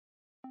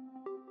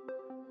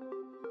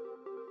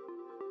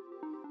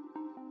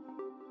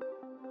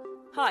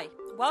Hi,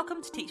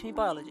 welcome to Teach Me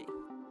Biology.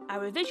 A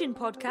revision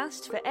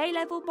podcast for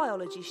A-level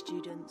biology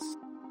students.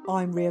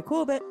 I'm Ria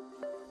Corbett.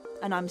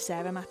 And I'm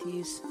Sarah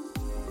Matthews.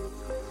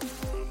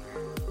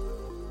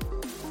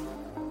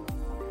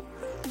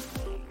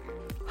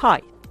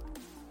 Hi,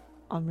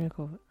 I'm Ria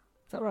Corbett.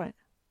 Is that right?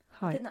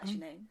 Hi. I think that's your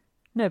name.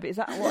 No, but is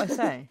that what I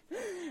say?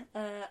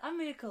 I'm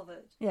Ria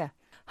Corbett. Yeah.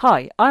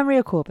 Hi, I'm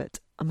Ria Corbett.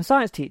 I'm a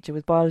science teacher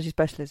with biology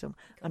specialism,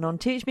 and on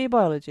Teach Me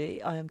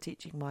Biology, I am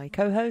teaching my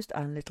co-host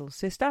and little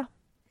sister,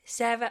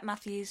 Sarah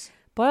Matthews.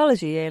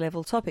 biology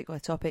A-level topic by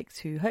topic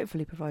to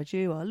hopefully provide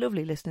you, our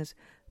lovely listeners,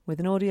 with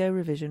an audio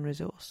revision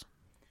resource.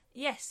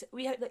 Yes,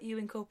 we hope that you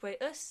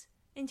incorporate us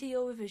into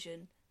your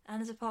revision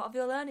and as a part of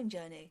your learning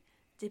journey.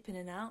 Dip in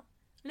and out,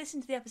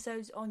 listen to the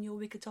episodes on your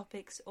weaker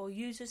topics, or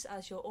use us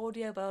as your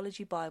audio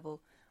biology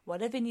Bible.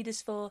 Whatever you need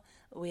us for,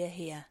 we are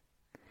here.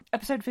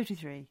 Episode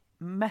 53,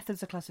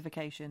 Methods of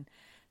Classification.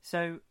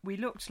 So we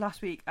looked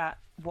last week at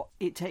what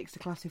it takes to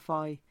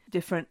classify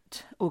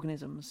different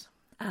organisms,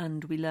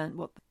 and we learned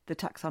what the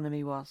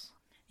taxonomy was,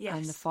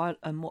 Yes.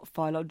 and what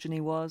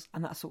phylogeny was,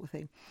 and that sort of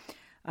thing.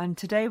 And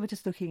today we're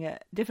just looking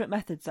at different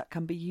methods that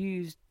can be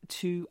used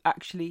to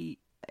actually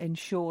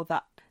ensure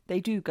that they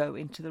do go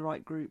into the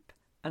right group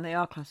and they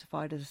are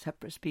classified as a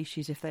separate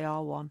species if they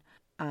are one,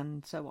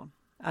 and so on.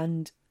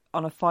 And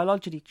on a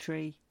phylogeny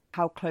tree,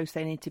 how close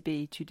they need to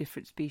be to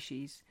different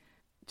species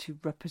to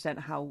represent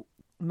how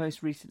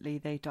most recently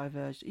they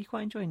diverged. Are you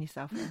quite enjoying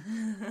yourself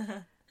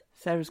then?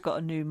 Sarah's got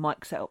a new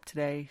mic set up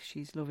today.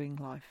 She's loving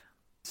life.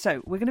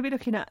 So we're going to be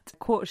looking at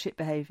courtship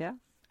behaviour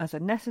as a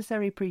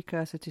necessary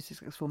precursor to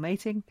successful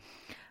mating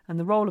and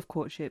the role of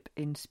courtship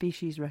in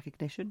species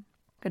recognition.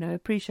 Going to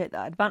appreciate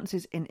that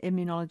advances in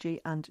immunology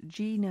and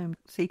genome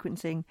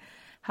sequencing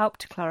help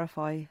to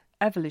clarify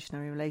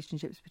evolutionary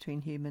relationships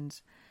between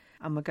humans.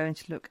 And we're going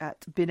to look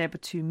at being able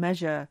to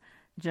measure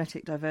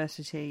genetic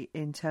diversity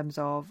in terms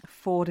of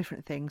 4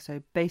 different things.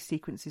 So base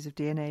sequences of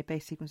DNA,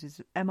 base sequences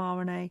of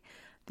mRNA,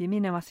 the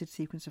amino acid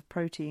sequence of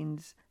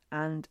proteins,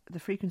 and the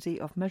frequency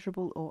of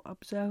measurable or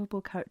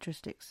observable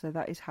characteristics. So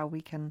that is how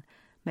we can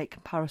make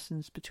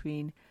comparisons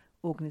between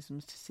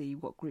organisms to see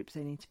what groups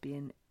they need to be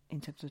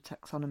in terms of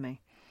taxonomy.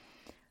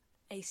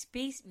 A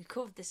species, we've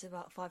covered this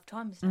about 5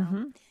 times now.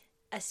 Mm-hmm.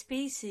 A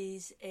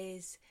species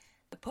is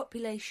a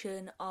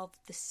population of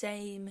the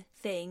same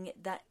thing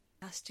that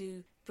has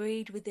to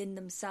breed within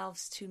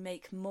themselves to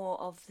make more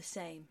of the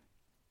same.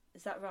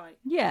 Is that right?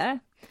 Yeah,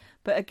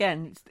 but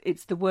again,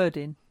 it's the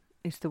wording.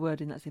 It's the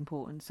wording that's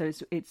important. So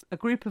it's a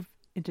group of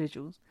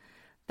individuals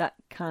that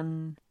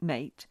can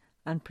mate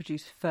and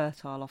produce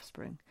fertile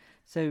offspring.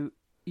 So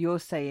you're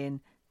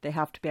saying they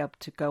have to be able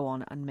to go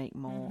on and make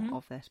more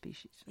of their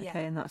species. Okay, Yeah.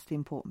 and that's the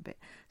important bit.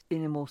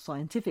 In a more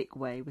scientific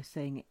way, we're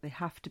saying they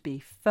have to be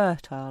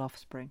fertile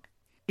offspring.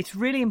 It's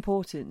really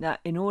important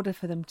that in order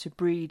for them to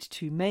breed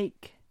to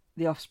make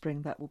the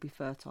offspring that will be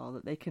fertile,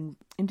 that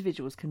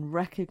individuals can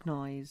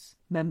recognise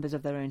members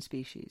of their own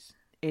species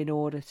in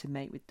order to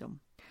mate with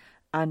them.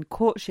 And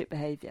courtship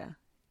behaviour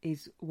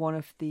is one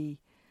of the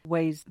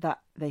ways that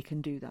they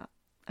can do that.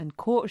 And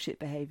courtship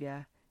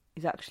behaviour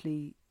is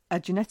actually a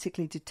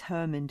genetically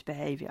determined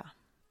behaviour.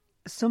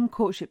 Some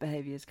courtship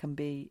behaviours can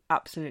be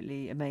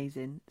absolutely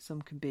amazing,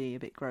 some can be a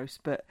bit gross,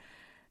 but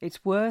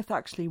it's worth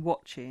actually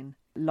watching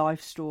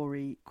Life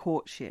Story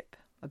Courtship,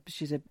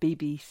 which is a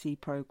BBC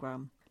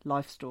programme,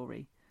 Life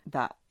Story.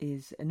 That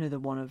is another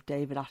one of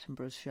David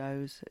Attenborough's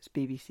shows. It's a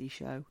BBC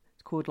show.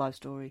 It's called Life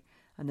Story.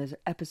 And there's an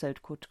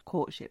episode called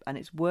Courtship, and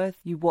it's worth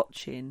you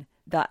watching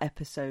that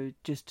episode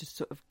just to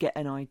sort of get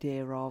an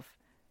idea of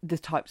the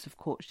types of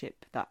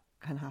courtship that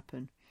can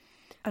happen.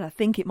 And I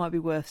think it might be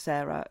worth,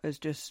 Sarah, as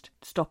just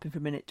stopping for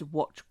a minute to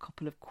watch a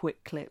couple of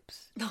quick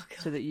clips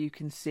so that you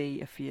can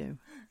see a few.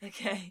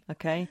 Okay.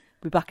 Okay?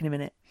 We'll be back in a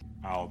minute.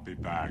 I'll be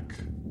back.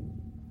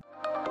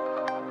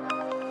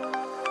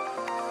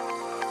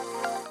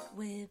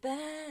 We're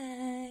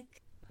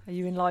back. Are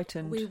you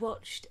enlightened? We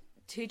watched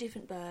 2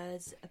 different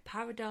birds, a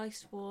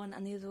paradise one,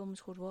 and the other one was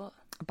called what?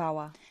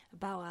 Bower. A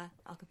bower.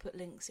 I could put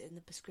links in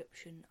the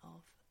description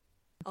of.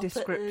 I'll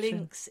Description. put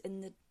links in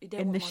the. You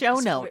don't In want the my show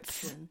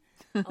notes. description.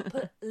 I'll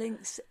put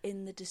links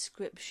in the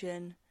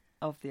description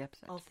Of the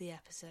episode. of the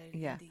episode.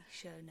 Yeah. In the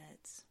show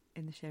notes.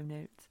 In the show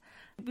notes.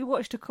 We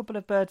watched a couple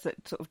of birds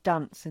that sort of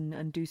dance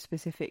and do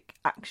specific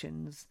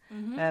actions.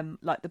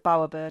 Like the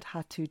bowerbird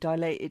had to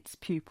dilate its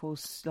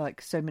pupils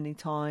like so many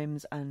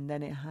times, and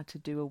then it had to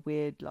do a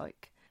weird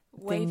like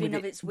thing Waving with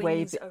of its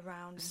wings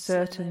around. In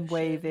certain slow motion.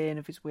 waving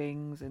of its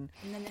wings, and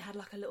then it had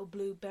like a little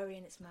blue berry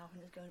in its mouth,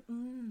 and it was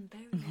going,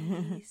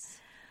 berry nice.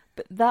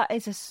 but that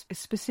is a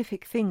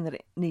specific thing that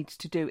it needs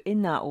to do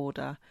in that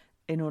order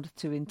in order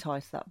to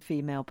entice that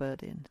female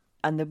bird in.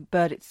 And the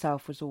bird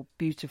itself was all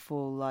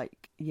beautiful,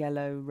 like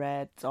yellow,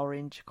 red,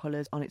 orange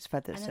colours on its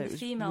feathers. And so then it the was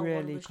female really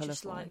one was colourful.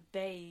 just like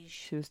beige.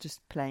 She was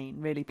just plain,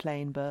 really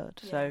plain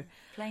bird. Yeah, So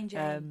plain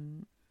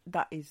Jane.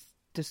 that is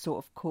the sort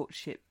of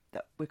courtship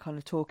that we're kind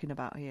of talking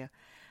about here.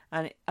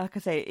 And like I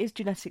say, it is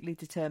genetically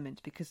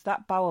determined because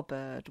that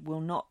bowerbird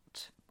will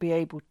not be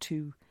able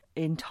to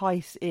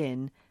entice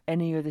in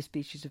any other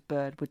species of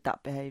bird with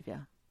that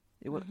behaviour.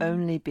 It will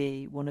only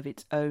be one of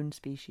its own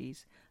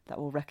species that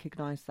will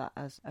recognise that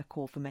as a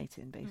call for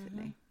mating,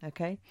 basically.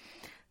 Okay?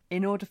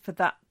 In order for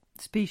that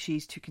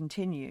species to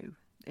continue,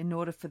 in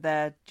order for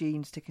their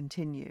genes to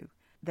continue,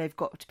 they've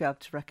got to be able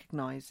to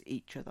recognise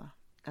each other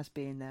as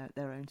being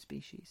their own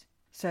species.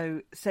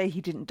 So, say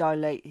he didn't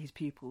dilate his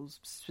pupils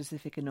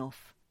specific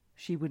enough,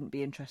 she wouldn't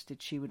be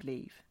interested, she would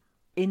leave.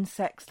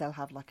 Insects, they'll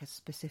have like a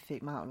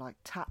specific amount of like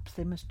taps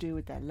they must do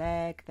with their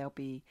leg. There'll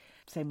be,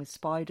 same with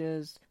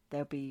spiders,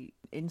 there'll be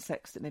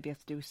insects that maybe have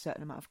to do a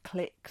certain amount of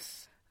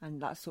clicks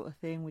and that sort of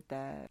thing with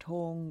their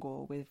tongue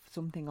or with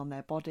something on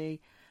their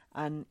body.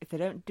 And if they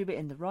don't do it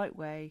in the right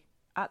way,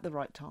 at the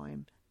right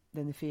time,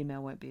 then the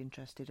female won't be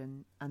interested,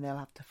 and they'll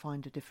have to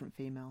find a different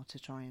female to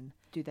try and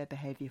do their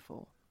behaviour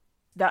for.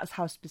 That's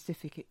how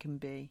specific it can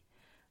be.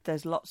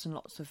 There's lots and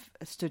lots of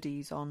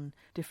studies on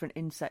different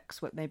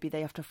insects where maybe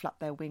they have to flap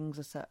their wings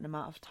a certain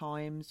amount of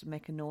times to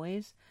make a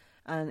noise.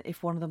 And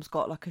if one of them's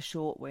got like a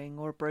short wing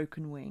or a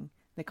broken wing,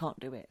 they can't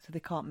do it, so they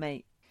can't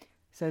mate.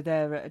 So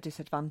they're at a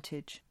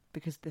disadvantage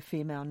because the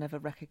female never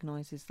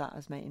recognises that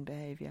as mating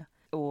behaviour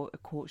or a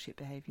courtship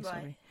behaviour,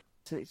 sorry.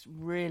 So it's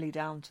really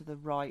down to the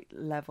right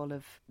level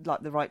of,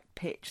 like, the right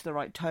pitch, the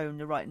right tone,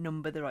 the right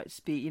number, the right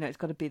speed. You know, it's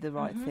got to be the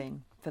right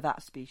thing for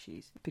that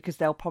species, because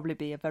they'll probably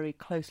be a very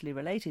closely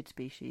related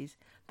species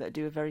that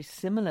do a very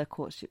similar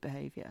courtship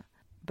behaviour,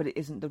 but it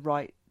isn't the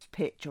right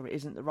pitch or it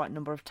isn't the right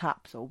number of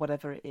taps or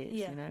whatever it is,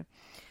 you know.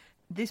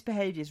 This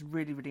behaviour is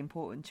really, really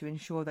important to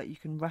ensure that you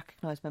can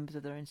recognise members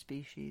of their own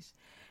species.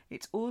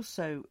 It's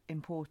also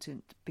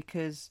important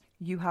because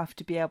you have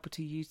to be able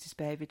to use this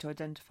behaviour to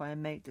identify a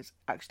mate that's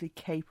actually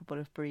capable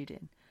of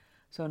breeding.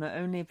 So not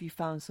only have you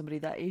found somebody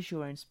that is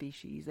your own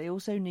species, they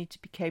also need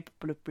to be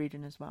capable of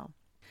breeding as well.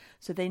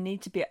 So they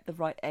need to be at the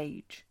right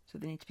age. So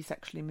they need to be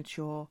sexually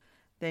mature.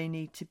 They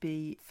need to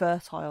be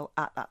fertile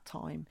at that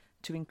time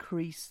to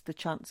increase the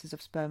chances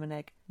of sperm and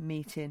egg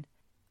meeting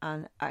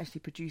and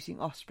actually producing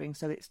offspring,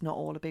 so it's not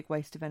all a big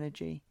waste of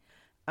energy,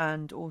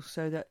 and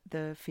also that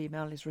the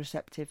female is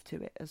receptive to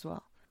it as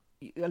well.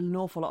 An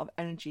awful lot of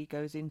energy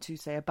goes into,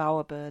 say, a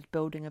bowerbird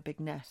building a big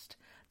nest.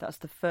 That's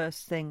the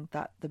first thing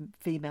that the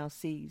female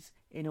sees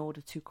in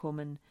order to come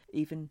and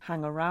even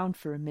hang around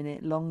for a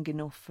minute long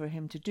enough for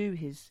him to do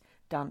his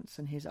dance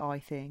and his eye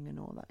thing and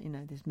all that, you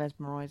know, this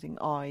mesmerising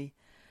eye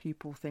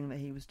pupil thing that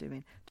he was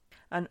doing.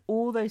 And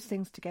all those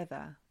things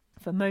together,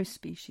 for most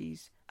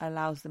species,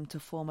 allows them to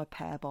form a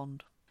pair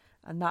bond.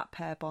 And that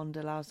pair bond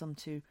allows them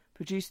to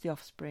produce the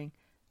offspring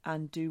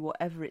and do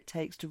whatever it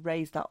takes to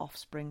raise that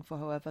offspring for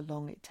however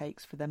long it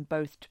takes for them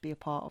both to be a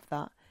part of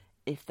that,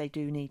 if they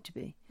do need to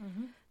be.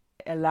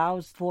 It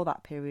allows for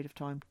that period of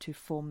time to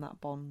form that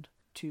bond,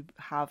 to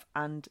have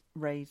and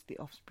raise the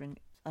offspring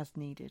as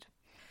needed.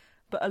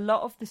 But a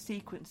lot of the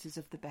sequences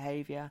of the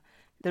behaviour,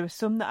 there are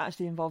some that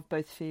actually involve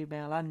both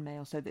female and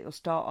male, so that it'll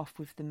start off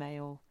with the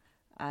male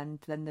and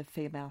then the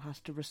female has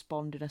to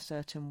respond in a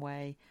certain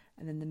way,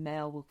 and then the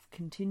male will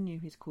continue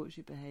his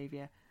courtship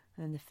behaviour,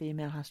 and then the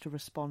female has to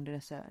respond in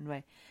a certain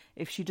way.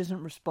 If she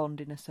doesn't respond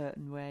in a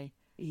certain way,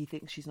 he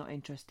thinks she's not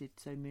interested,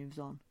 so moves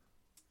on.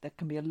 There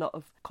can be a lot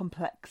of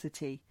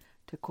complexity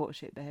to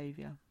courtship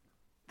behaviour.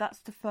 That's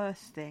the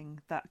first thing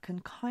that can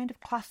kind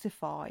of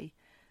classify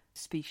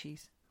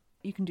species.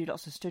 You can do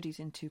lots of studies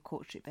into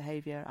courtship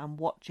behaviour and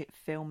watch it,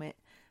 film it,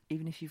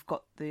 even if you've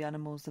got the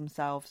animals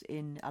themselves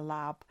in a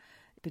lab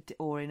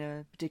or in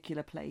a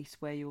particular place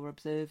where you're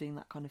observing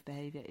that kind of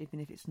behaviour, even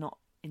if it's not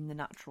in the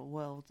natural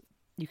world,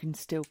 you can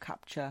still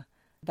capture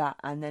that,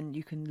 and then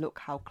you can look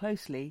how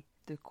closely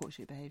the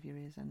courtship behaviour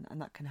is, and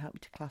that can help you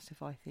to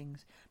classify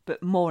things.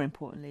 But more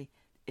importantly,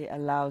 it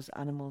allows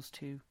animals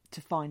to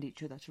find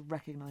each other, to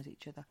recognise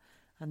each other,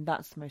 and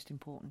that's the most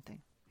important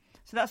thing.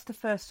 So that's the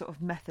first sort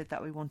of method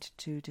that we wanted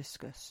to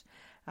discuss.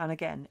 And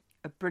again,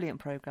 a brilliant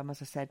programme,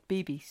 as I said,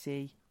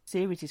 BBC.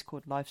 Series is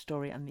called Life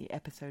Story and the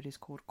episode is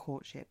called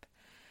Courtship.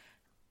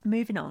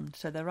 Moving on,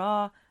 so there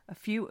are a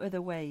few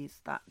other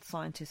ways that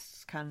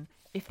scientists can,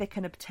 if they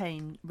can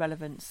obtain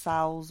relevant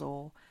cells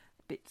or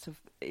bits of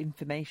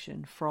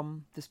information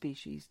from the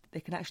species, they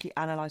can actually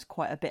analyse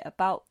quite a bit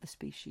about the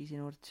species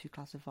in order to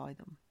classify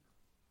them.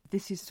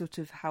 This is sort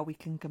of how we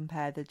can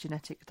compare the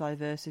genetic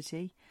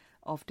diversity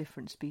of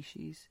different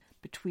species,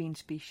 between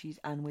species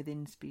and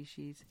within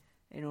species,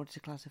 in order to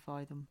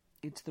classify them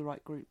into the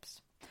right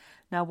groups.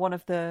 Now, one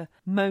of the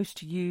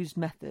most used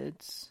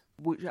methods,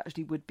 which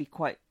actually would be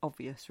quite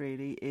obvious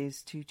really,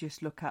 is to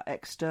just look at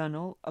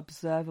external,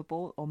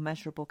 observable or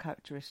measurable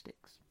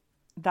characteristics.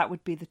 That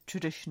would be the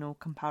traditional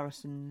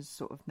comparisons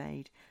sort of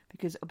made,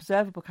 because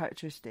observable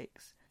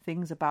characteristics,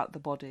 things about the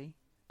body,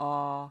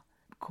 are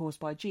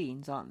caused by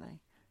genes, aren't they?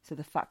 So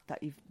the fact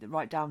that you've,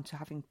 right down to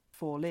having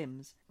 4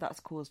 limbs, that's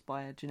caused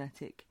by a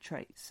genetic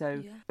trait.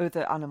 So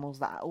other animals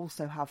that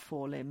also have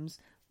 4 limbs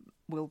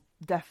will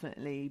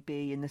definitely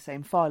be in the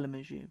same phylum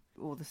as you,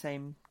 or the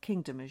same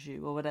kingdom as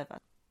you, or whatever.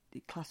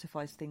 It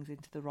classifies things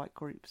into the right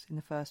groups in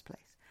the first place.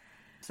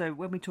 So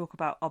when we talk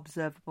about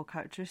observable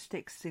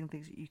characteristics,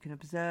 things that you can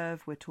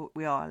observe,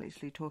 we are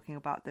literally talking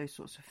about those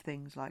sorts of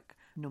things like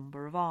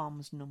number of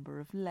arms, number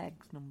of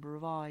legs, number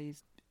of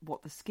eyes,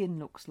 what the skin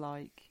looks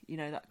like,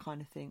 that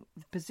kind of thing.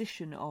 The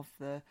position of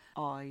the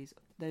eyes,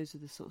 those are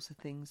the sorts of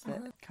things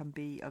that can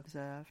be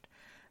observed.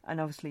 And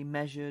obviously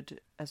measured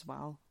as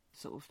well,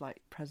 sort of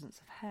like presence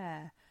of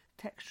hair,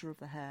 texture of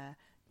the hair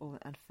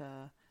and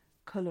fur,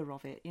 colour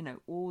of it,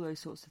 all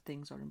those sorts of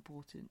things are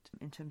important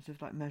in terms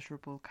of like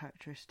measurable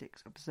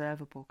characteristics,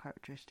 observable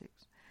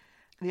characteristics.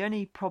 The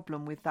only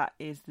problem with that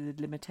is the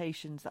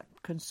limitations that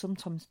can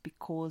sometimes be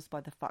caused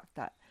by the fact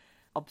that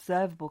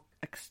observable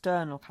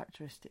external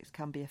characteristics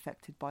can be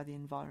affected by the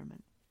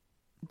environment.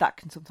 That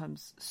can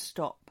sometimes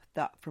stop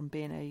that from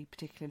being a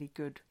particularly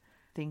good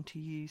thing to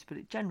use, but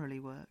it generally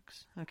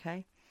works,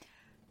 okay?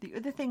 The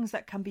other things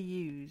that can be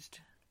used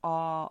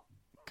are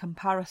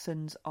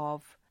comparisons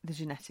of the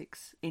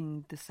genetics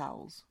in the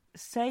cells.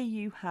 Say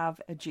you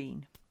have a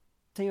gene.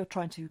 Say you're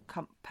trying to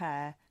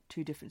compare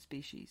two different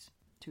species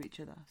to each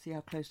other, see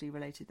how closely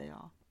related they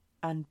are.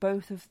 And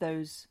both of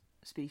those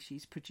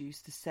species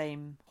produce the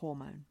same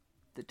hormone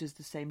that does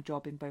the same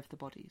job in both the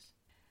bodies.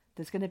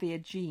 There's going to be a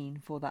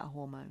gene for that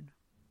hormone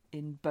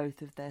in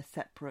both of their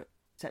separate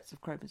sets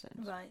of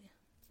chromosomes. Right.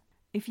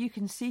 If you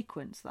can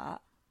sequence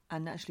that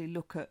and actually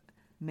look at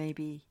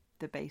maybe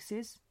the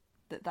bases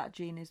that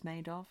gene is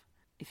made of,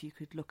 if you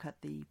could look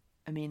at the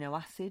amino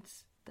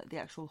acids, that the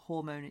actual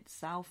hormone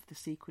itself, the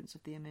sequence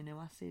of the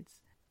amino acids,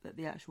 that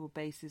the actual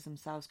bases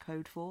themselves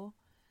code for,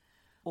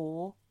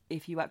 or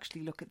if you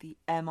actually look at the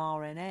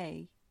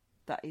mRNA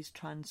that is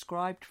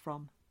transcribed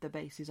from the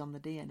bases on the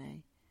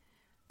DNA,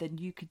 then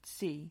you could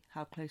see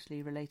how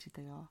closely related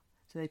they are.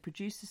 So they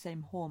produce the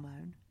same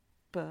hormone,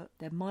 but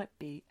there might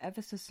be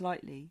ever so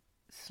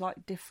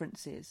slight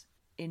differences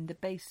in the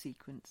base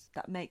sequence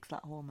that makes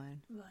that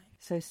hormone. Right.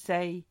 So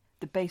say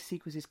the base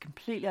sequence is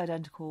completely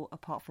identical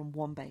apart from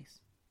one base.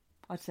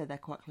 I'd say they're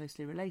quite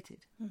closely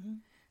related. Mm-hmm.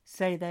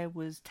 Say there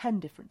was 10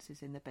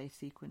 differences in the base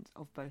sequence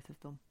of both of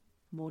them.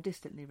 More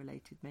distantly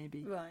related,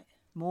 maybe. Right.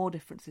 More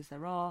differences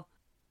there are,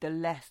 the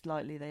less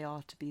likely they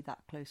are to be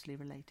that closely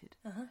related.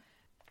 Uh-huh.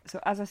 So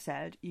as I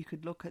said, you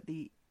could look at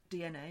the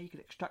DNA, you could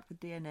extract the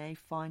DNA,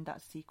 find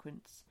that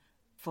sequence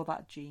for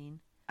that gene,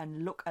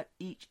 and look at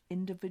each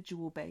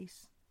individual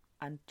base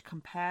and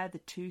compare the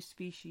two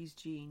species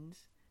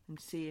genes and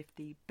see if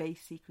the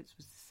base sequence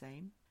was the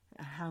same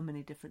and how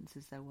many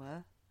differences there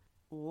were.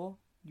 Or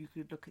you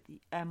could look at the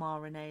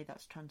mRNA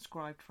that's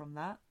transcribed from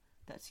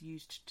that's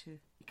used to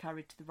be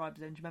carried to the ribosome.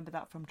 Do you remember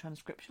that from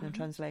transcription and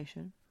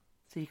translation?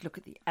 So you could look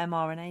at the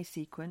mRNA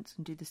sequence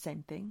and do the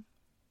same thing,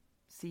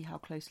 see how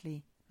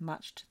closely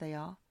matched they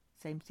are,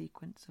 same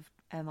sequence of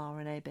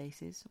mRNA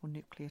bases or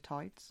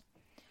nucleotides.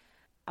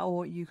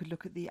 Or you could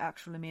look at the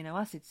actual amino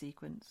acid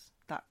sequence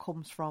that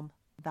comes from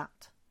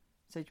that.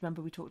 So do you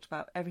remember we talked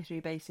about every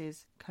 3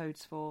 bases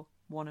codes for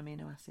one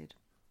amino acid.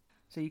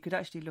 So you could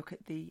actually look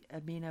at the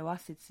amino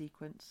acid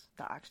sequence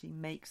that actually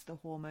makes the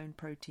hormone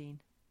protein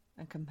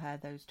and compare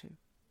those two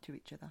to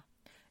each other.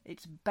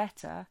 It's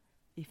better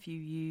if you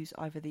use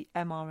either the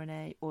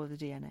mRNA or the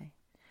DNA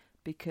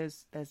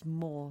because there's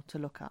more to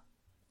look at.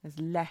 There's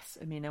less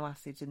amino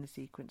acids in the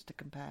sequence to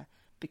compare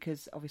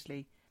because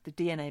obviously the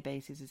DNA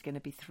basis is going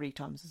to be 3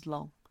 times as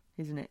long,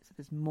 isn't it? So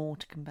there's more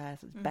to compare,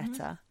 so it's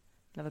better.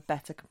 You'll have a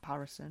better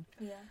comparison.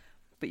 Yeah.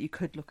 But you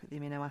could look at the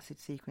amino acid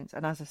sequence,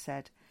 and as I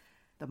said,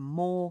 the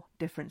more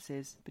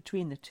differences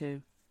between the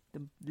two,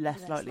 the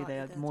less likely they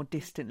are, the more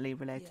distantly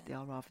related they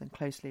are rather than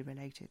closely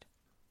related.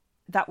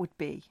 That would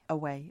be a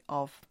way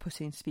of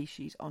putting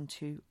species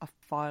onto a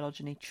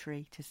phylogeny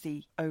tree to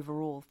see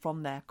overall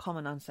from their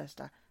common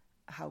ancestor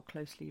how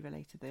closely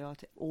related they are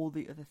to all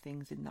the other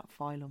things in that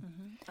phylum.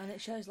 Mm-hmm. And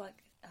it shows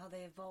like how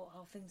they evolve,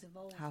 how things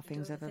evolve. How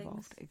things have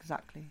evolved,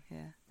 exactly,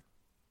 yeah.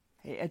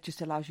 It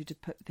just allows you to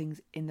put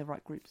things in the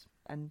right groups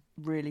and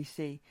really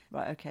see,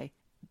 right, okay,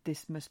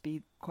 this must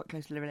be quite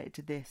closely related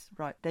to this,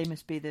 right, they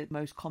must be the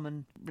most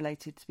common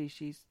related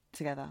species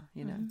together,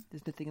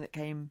 there's nothing that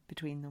came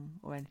between them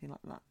or anything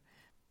like that.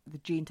 The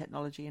gene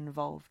technology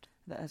involved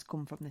that has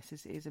come from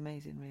this is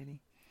amazing,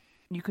 really.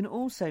 You can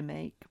also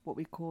make what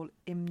we call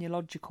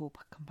immunological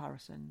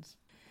comparisons.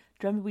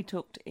 Do you remember we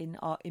talked in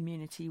our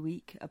immunity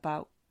week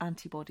about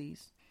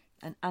antibodies,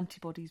 and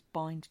antibodies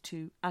bind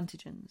to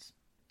antigens?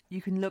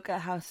 You can look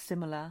at how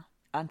similar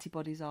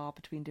antibodies are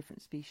between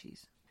different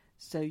species.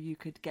 So you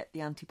could get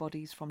the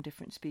antibodies from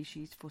different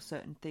species for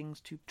certain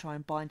things to try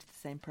and bind to the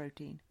same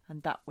protein,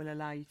 and that will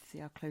allow you to see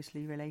how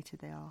closely related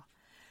they are.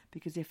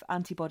 Because if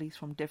antibodies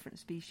from different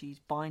species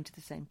bind to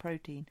the same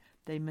protein,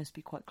 they must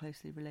be quite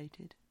closely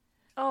related.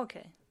 Oh,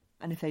 okay.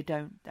 And if they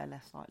don't, they're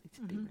less likely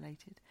to be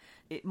related.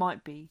 It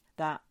might be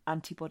that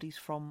antibodies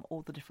from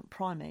all the different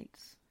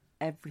primates,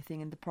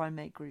 everything in the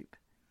primate group,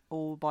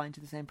 all bind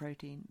to the same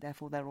protein,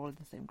 therefore they're all in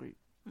the same group.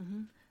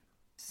 Mm-hmm.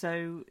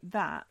 So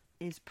that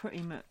is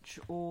pretty much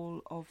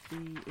all of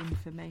the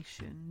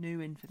information,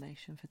 new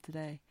information for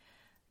today.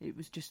 It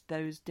was just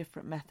those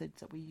different methods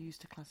that we use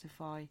to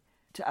classify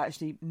to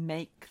actually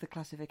make the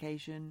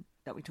classification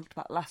that we talked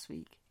about last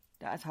week.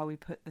 That's how we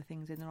put the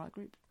things in the right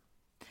group.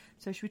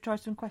 So should we try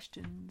some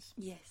questions?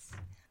 Yes.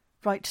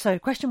 Right, so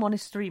question 1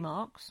 is 3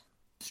 marks.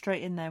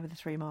 Straight in there with a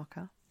 3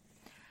 marker.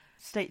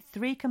 State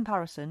 3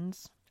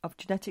 comparisons of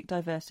genetic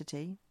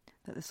diversity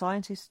that the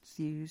scientists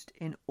used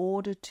in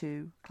order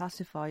to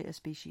classify a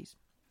species.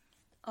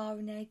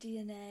 RNA,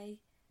 DNA,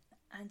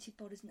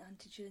 antibodies and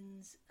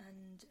antigens,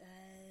 and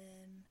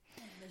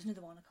there's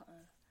another one I can't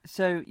remember.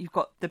 So you've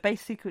got the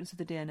base sequence of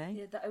the DNA,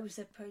 Yeah, that was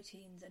the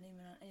proteins and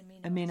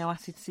amino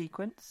acid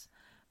sequence,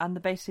 and the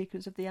base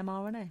sequence of the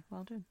mRNA.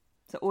 Well done.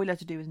 So all you had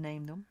to do was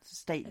name them,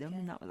 state them,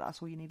 and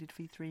that's all you needed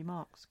for your 3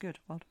 marks. Good,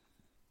 well done.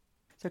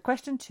 So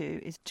question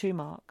 2 is 2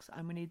 marks,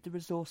 and we need the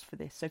resource for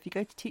this. So if you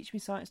go to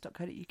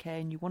teachmescience.co.uk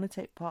and you want to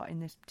take part in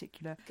this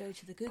particular go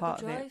to the Google part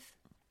Drive,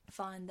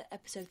 find the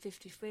episode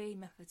 53,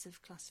 methods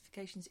of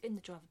classifications in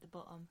the drive at the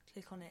bottom,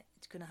 click on it,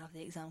 it's going to have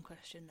the exam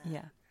question there.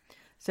 Yeah.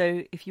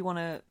 So if you want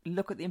to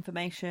look at the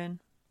information,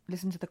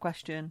 listen to the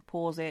question,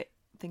 pause it,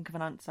 think of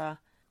an answer.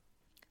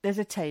 There's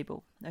a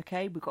table,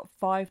 okay? We've got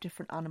 5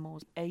 different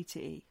animals, A to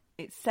E.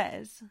 It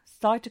says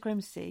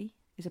cytochrome C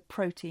is a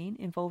protein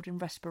involved in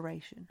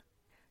respiration.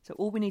 So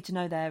all we need to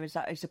know there is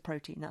that it's a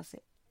protein, that's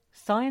it.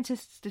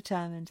 Scientists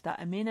determined that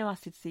amino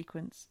acid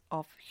sequence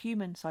of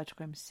human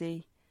cytochrome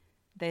C.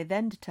 They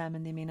then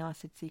determined the amino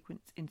acid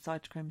sequence in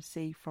cytochrome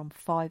C from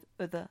 5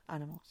 other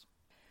animals.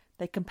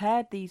 They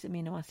compared these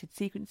amino acid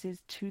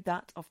sequences to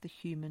that of the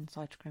human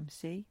cytochrome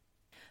C.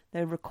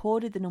 They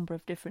recorded the number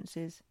of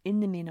differences in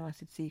the amino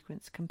acid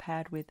sequence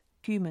compared with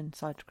human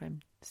cytochrome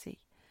C.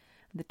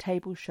 And the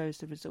table shows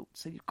the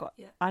results. So you've got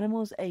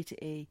animals A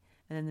to E,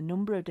 and then the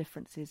number of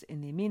differences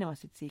in the amino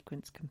acid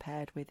sequence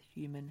compared with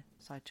human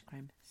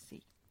cytochrome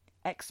C.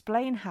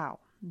 Explain how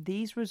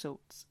these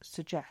results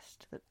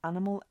suggest that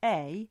animal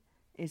A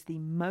is the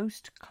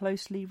most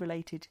closely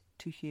related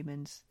to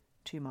humans.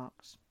 2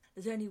 marks.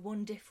 There's only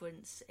one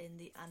difference in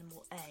the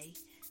animal A,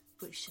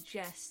 which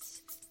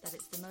suggests that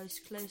it's the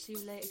most closely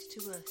related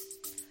to us.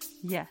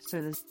 Yeah,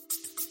 so there's...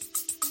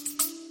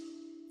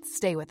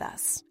 Stay with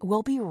us.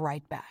 We'll be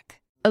right back.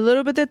 A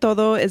Little Bit de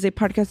Todo is a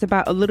podcast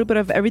about a little bit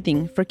of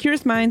everything for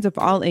curious minds of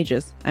all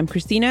ages. I'm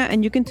Christina,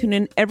 and you can tune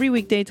in every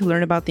weekday to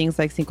learn about things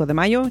like Cinco de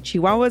Mayo,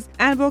 Chihuahuas,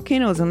 and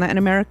volcanoes in Latin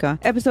America.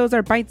 Episodes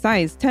are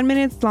bite-sized, 10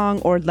 minutes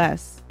long or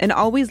less, and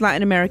always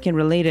Latin American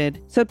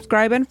related.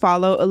 Subscribe and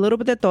follow A Little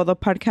Bit de Todo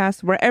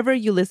podcast wherever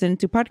you listen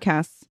to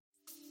podcasts.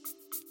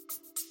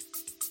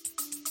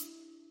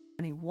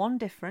 Only one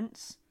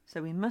difference,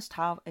 so we must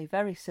have a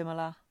very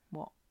similar,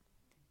 what?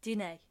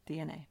 DNA.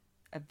 DNA.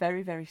 A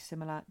very, very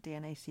similar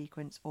DNA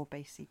sequence or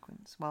base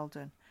sequence. Well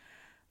done.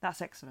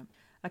 That's excellent.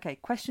 Okay,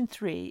 question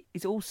 3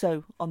 is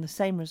also on the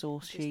same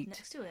resource Just sheet.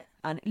 next to it.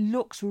 And it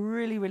looks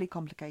really, really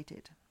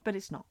complicated, but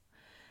it's not.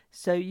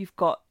 So you've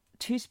got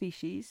 2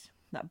 species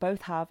that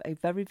both have a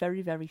very,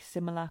 very, very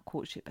similar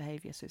courtship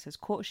behaviour. So it says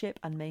courtship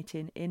and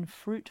mating in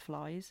fruit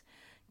flies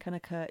can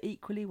occur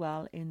equally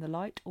well in the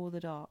light or the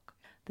dark.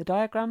 The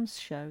diagrams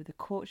show the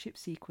courtship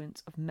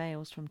sequence of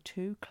males from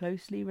 2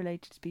 closely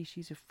related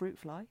species of fruit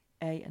fly,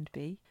 A and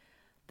B.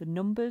 The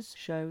numbers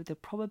show the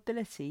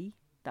probability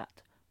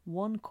that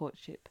one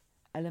courtship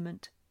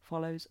element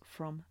follows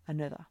from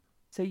another.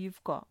 So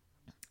you've got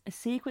a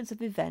sequence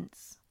of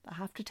events that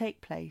have to take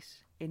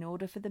place in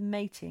order for the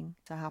mating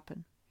to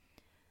happen.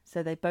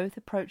 So they both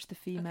approach the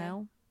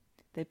female,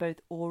 they both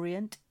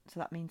orient,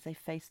 so that means they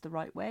face the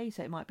right way.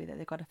 So it might be that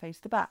they've got to face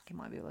the back, it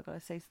might be they've got to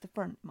face the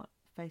front, it might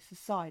face the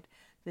side.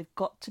 They've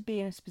got to be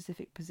in a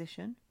specific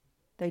position.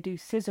 They do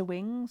scissor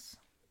wings,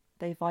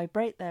 they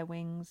vibrate their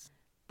wings,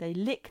 they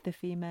lick the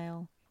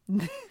female,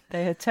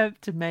 they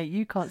attempt to mate.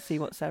 You can't see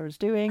what Sarah's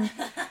doing.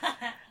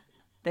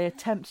 They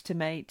attempt to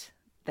mate,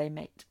 they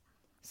mate.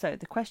 So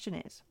the question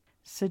is,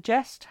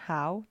 suggest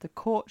how the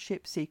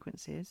courtship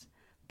sequences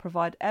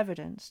provide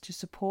evidence to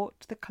support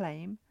the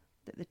claim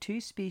that the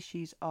 2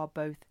 species are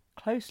both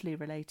closely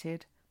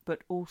related but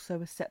also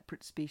a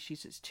separate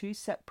species. It's 2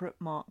 separate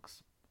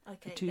marks.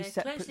 Okay, Two they're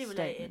separate closely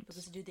related statements.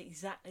 because they do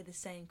exactly the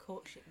same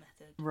courtship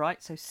method.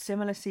 Right, so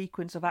similar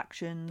sequence of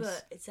actions.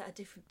 But it's at a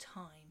different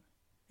time.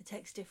 It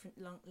takes different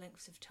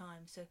lengths of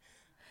time. So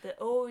the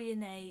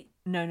orionate...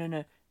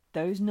 No.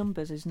 Those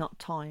numbers is not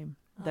time.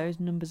 Those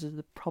numbers are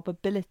the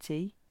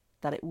probability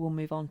that it will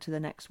move on to the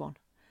next one.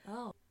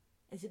 Oh.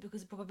 Is it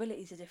because the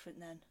probabilities are different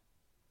then?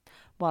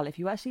 Well, if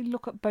you actually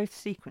look at both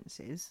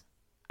sequences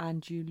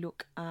and you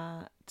look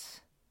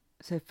at...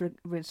 So, for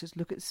instance,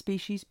 look at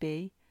species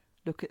B,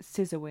 look at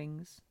scissor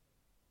wings.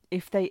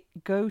 If they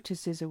go to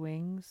scissor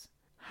wings,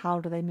 how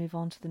do they move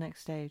on to the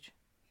next stage?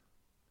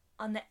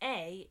 On the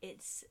A,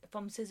 it's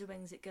from scissor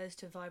wings, it goes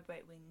to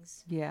vibrate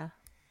wings. Yeah.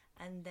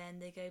 And then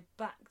they go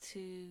back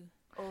to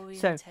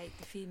orientate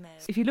the female.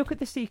 If you look at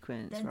the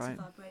sequence, Then right,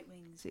 to vibrate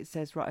wings. it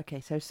says, right, okay,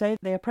 so say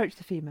they approach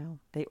the female,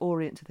 they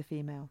orient to the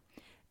female.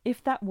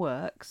 If that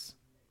works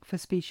for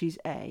species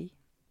A,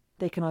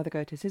 they can either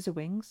go to scissor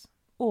wings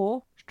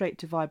or straight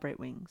to vibrate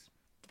wings.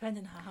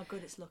 depending on how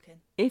good it's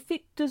looking. If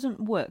it doesn't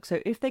work,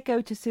 so if they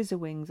go to scissor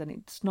wings and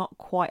it's not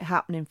quite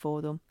happening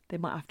for them, they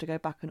might have to go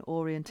back and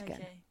orient again.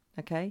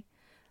 Okay?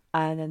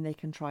 And then they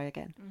can try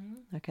again.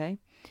 Mm-hmm. Okay?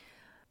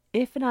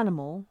 If an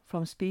animal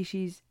from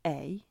species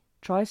A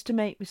tries to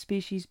mate with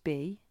species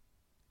B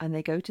and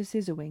they go to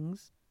scissor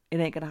wings,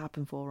 it ain't going to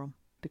happen for them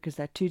because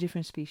they're two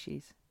different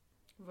species.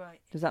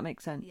 Right. Does that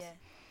make sense? Yeah.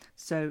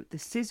 So the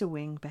scissor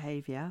wing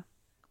behaviour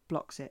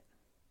blocks it.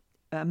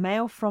 A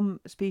male from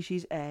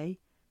species A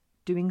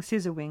doing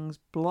scissor wings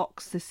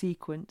blocks the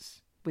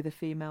sequence with a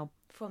female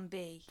From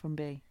B. from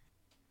B.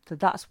 So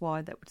that's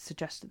why that would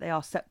suggest that they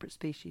are separate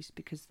species,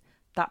 because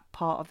that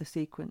part of the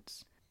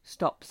sequence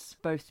stops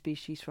both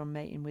species from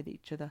mating with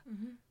each other,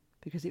 Mm-hmm.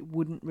 because it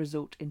wouldn't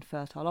result in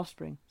fertile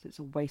offspring. So it's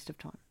a waste of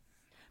time.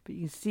 But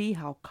you can see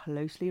how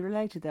closely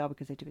related they are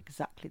because they do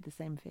exactly the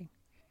same thing.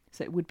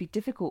 So it would be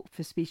difficult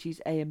for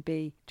species A and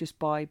B, just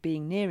by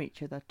being near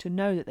each other, to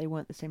know that they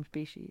weren't the same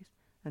species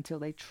until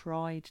they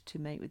tried to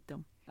mate with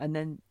them. And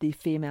then the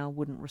female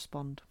wouldn't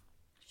respond.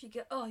 She'd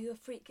go, "Oh, you're a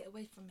freak, get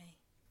away from me.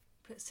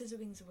 Put scissor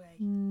wings away."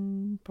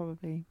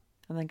 Probably.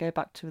 And then go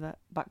back to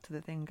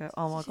the thing and go,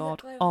 "Oh my See that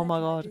god, guy over oh there my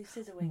trying god, to do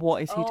scissor wings?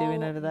 what is he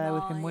doing Oh over there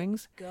with him my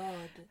wings?"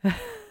 God.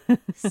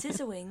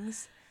 Scissor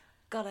wings?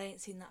 God, I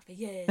ain't seen that for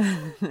years.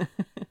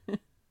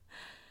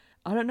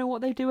 I don't know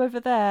what they do over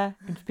there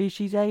in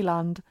species A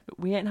land, but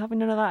we ain't having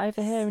none of that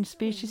over here in Scissor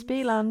species B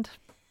wings? land.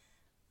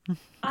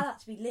 I'd have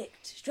to be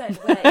licked straight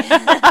away.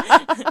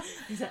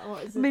 Is that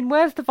what is I it? mean,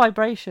 where's the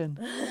vibration?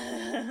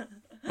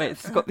 Wait,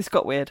 this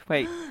got weird.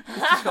 Wait, this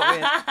just got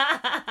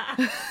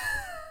weird.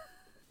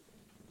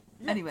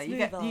 Anyway, you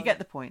move on. get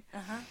the point.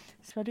 Uh-huh.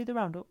 Shall I do the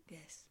roundup?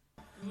 Yes.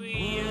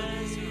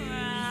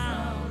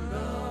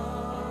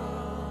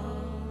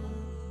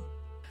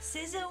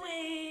 Scissor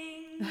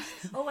wings.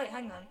 Oh wait,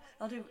 hang on.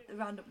 I'll do the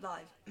roundup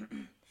live.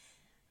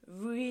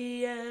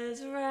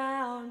 Ria's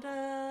roundup.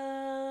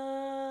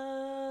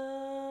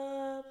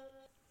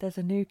 There's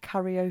a new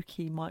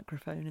karaoke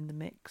microphone in the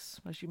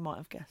mix, as you might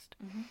have guessed.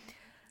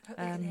 Hope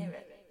they can hear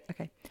it.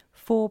 Okay.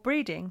 For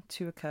breeding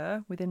to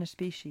occur within a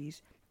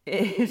species,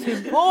 it is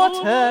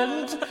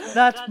important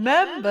that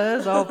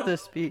members of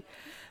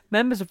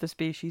the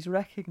species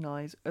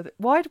recognise.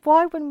 Why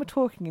when we're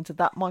talking into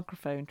that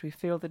microphone do we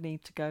feel the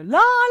need to go la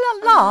la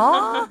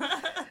la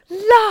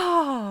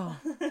la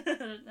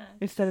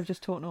instead of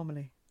just talk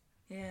normally?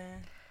 Yeah.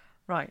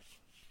 Right.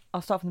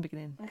 I'll start from the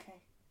beginning. Okay.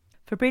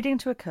 For breeding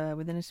to occur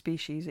within a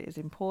species, it is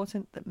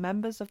important that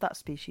members of that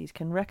species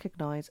can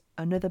recognise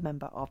another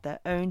member of their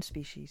own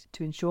species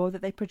to ensure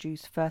that they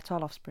produce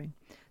fertile offspring,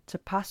 to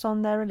pass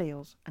on their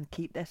alleles and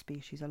keep their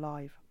species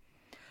alive.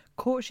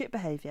 Courtship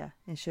behaviour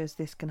ensures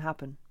this can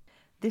happen.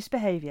 This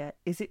behaviour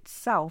is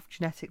itself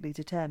genetically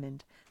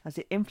determined, as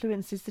it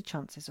influences the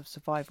chances of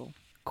survival.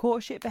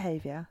 Courtship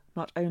behaviour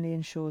not only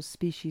ensures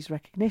species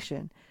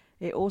recognition,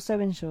 it also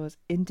ensures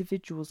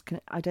individuals can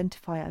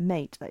identify a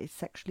mate that is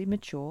sexually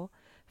mature,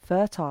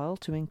 fertile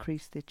to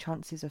increase the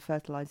chances of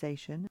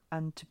fertilisation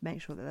and to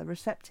make sure that they're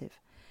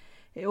receptive.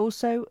 It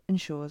also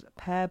ensures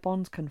pair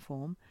bonds can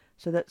form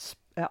so that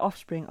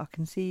offspring are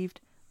conceived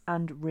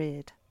and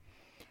reared.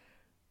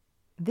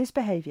 This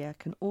behaviour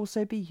can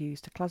also be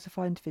used to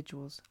classify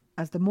individuals,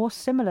 as the more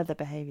similar the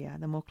behaviour,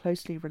 the more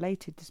closely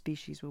related the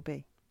species will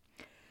be.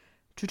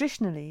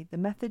 Traditionally, the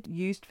method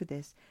used for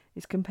this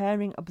is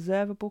comparing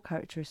observable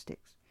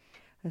characteristics,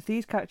 as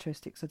these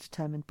characteristics are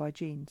determined by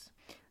genes.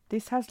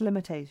 This has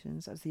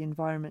limitations, as the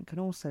environment can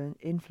also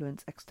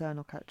influence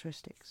external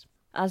characteristics.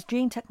 As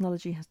gene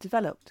technology has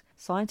developed,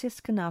 scientists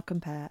can now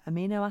compare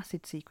amino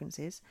acid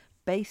sequences,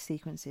 base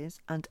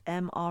sequences, and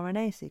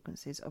mRNA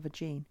sequences of a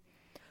gene.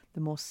 The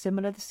more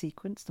similar the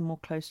sequence, the more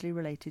closely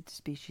related the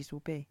species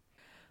will be.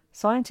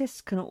 Scientists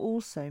can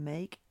also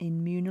make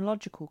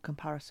immunological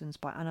comparisons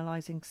by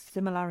analysing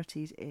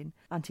similarities in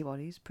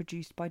antibodies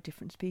produced by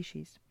different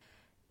species.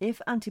 If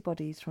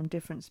antibodies from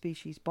different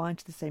species bind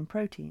to the same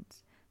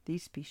proteins,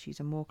 these species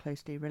are more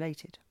closely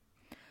related.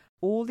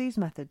 All these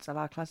methods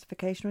allow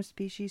classification of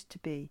species to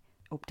be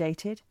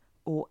updated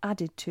or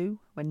added to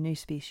when new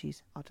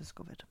species are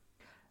discovered.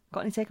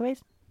 Got any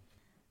takeaways?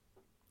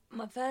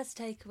 My first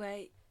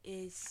takeaway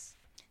is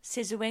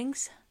scissor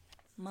wings.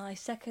 My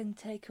second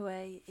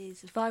takeaway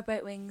is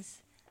vibrate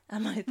wings.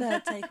 And my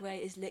third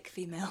takeaway is lick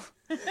female.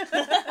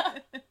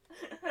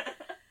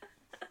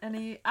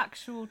 Any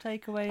actual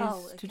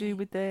takeaways to do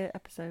with the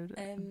episode?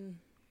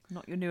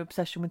 Not your new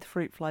obsession with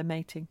fruit fly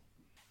mating.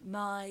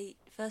 My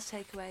first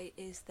takeaway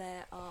is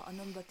there are a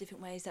number of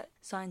different ways that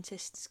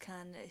scientists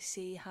can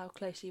see how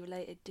closely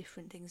related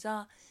different things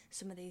are.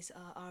 Some of these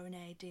are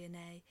RNA,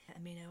 DNA,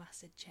 amino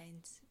acid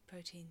chains,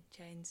 protein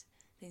chains,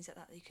 things like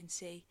that you can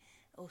see.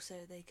 Also,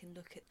 they can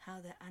look at how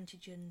the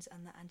antigens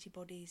and the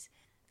antibodies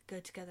go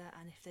together,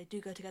 and if they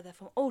do go together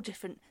from all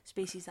different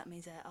species, that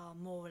means they are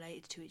more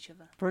related to each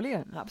other.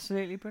 Brilliant,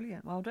 absolutely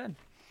brilliant. Well done.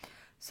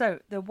 So,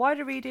 the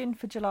wider reading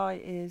for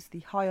July is the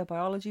Higher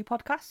Biology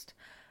podcast.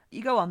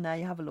 You go on there,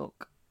 you have a little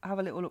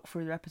look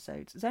through the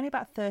episodes. There's only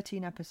about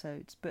 13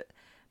 episodes, but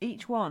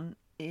each one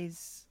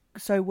is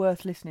so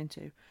worth listening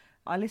to.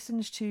 I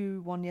listened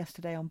to one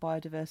yesterday on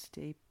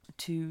biodiversity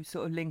to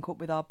sort of link up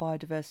with our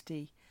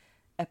biodiversity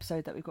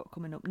episode that we've got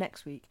coming up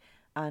next week,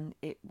 and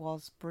it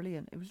was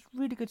brilliant. It was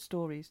really good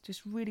stories,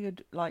 just really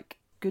good, like,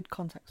 good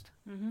context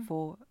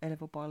for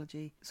A-level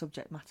biology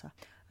subject matter.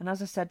 And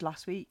as I said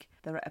last week,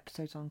 there are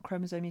episodes on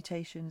chromosome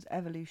mutations,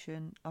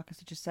 evolution, like I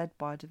just said,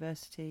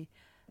 biodiversity.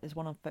 There's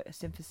one on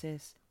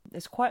photosynthesis.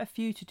 There's quite a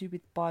few to do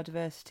with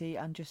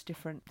biodiversity and just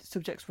different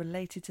subjects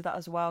related to that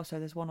as well. So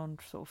there's one on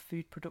sort of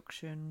food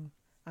production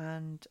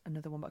and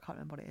another one, but I can't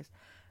remember what it is.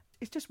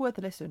 It's just worth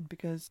a listen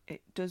because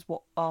it does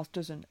what ours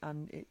doesn't,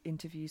 and it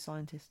interviews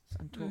scientists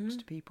and talks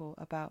to people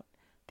about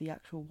the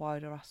actual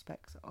wider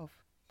aspects of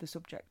the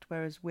subject,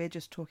 whereas we're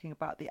just talking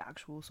about the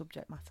actual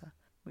subject matter,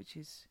 which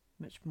is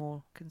much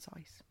more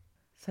concise.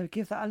 So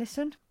give that a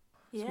listen.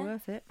 It's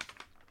worth it.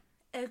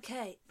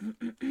 Okay.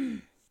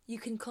 You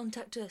can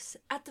contact us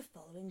at the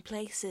following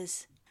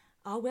places.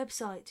 Our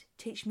website,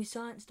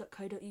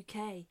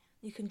 teachmescience.co.uk.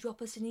 You can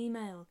drop us an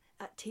email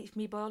at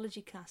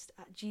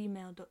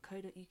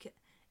teachmebiologycast@gmail.co.uk.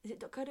 Is it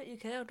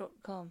 .co.uk or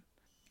 .com?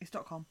 It's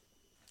 .com.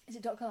 Is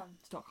it .com?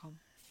 It's .com.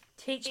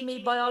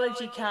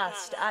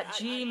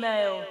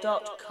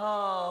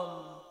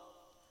 teachmebiologycast@gmail.com.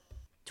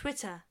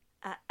 Twitter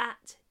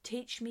at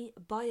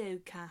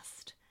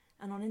teachmebiocast,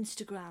 and on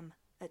Instagram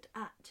at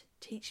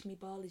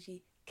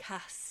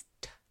teachmebiologycast.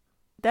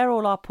 They're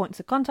all our points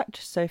of contact,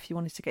 so if you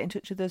wanted to get in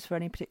touch with us for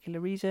any particular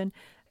reason,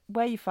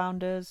 where you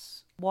found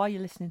us, why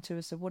you're listening to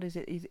us, so what is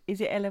it? Is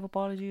it A-level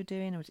biology you're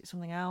doing, or is it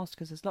something else?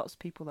 Because there's lots of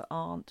people that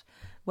aren't.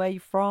 Where you're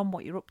from,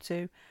 what you're up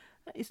to.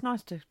 It's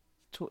nice to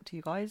talk to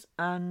you guys,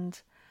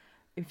 and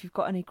if you've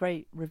got any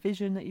great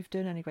revision that you've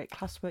done, any great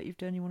classwork you've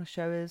done you want to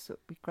show us, it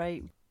would be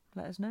great.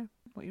 Let us know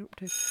what you're up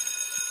to.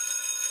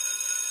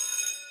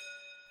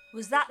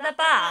 Was that the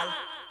bell?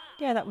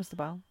 Yeah, that was the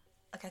bell.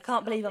 Okay, I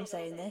can't believe I'm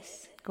saying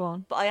this, Go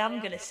on. but I am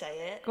going to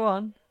say it. Go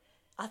on.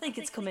 I think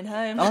it's coming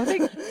home. I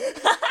think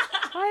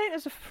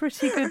there's a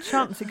pretty good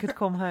chance it could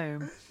come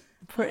home.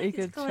 Pretty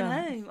good It's coming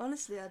chance. home,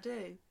 honestly, I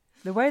do.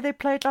 The way they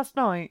played last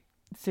night,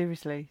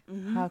 seriously,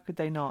 how could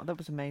they not? That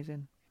was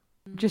amazing.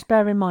 Just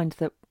bear in mind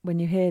that when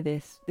you hear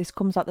this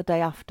comes out the day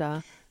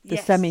after the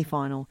Yes.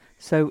 semi-final,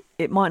 so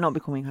it might not be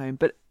coming home,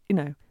 but, you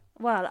know.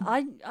 Well,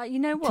 I you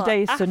know what?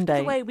 Today is After Sunday.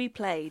 the way we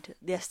played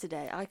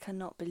yesterday, I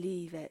cannot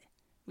believe it.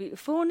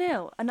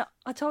 4-0, and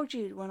I told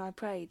you when I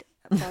prayed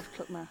at 5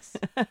 o'clock mass.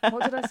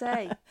 What did I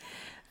say?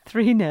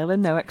 3-0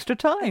 and no extra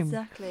time.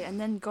 Exactly, and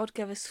then God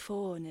gave us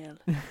 4-0.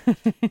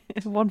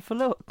 One for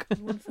luck.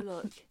 One for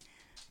luck.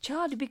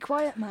 Charlie, be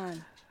quiet,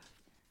 man.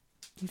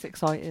 He's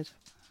excited.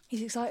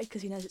 He's excited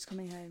because he knows it's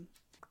coming home.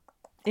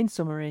 In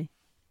summary,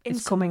 In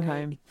it's coming summary,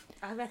 home.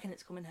 I reckon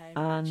it's coming home,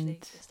 And- actually,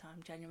 this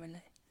time,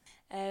 genuinely.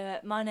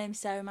 My name's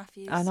Sarah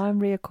Matthews. And I'm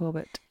Ria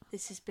Corbett.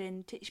 This has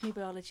been Teach Me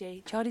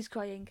Biology. Charlie's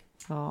crying.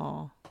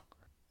 Oh,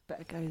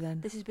 better go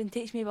then. This has been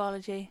Teach Me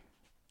Biology.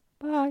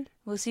 Bye.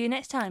 We'll see you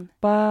next time.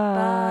 Bye.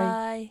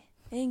 Bye.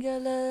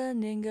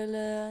 England,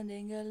 England,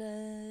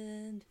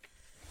 England.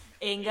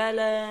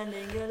 England,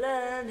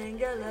 England,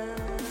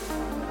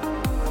 England.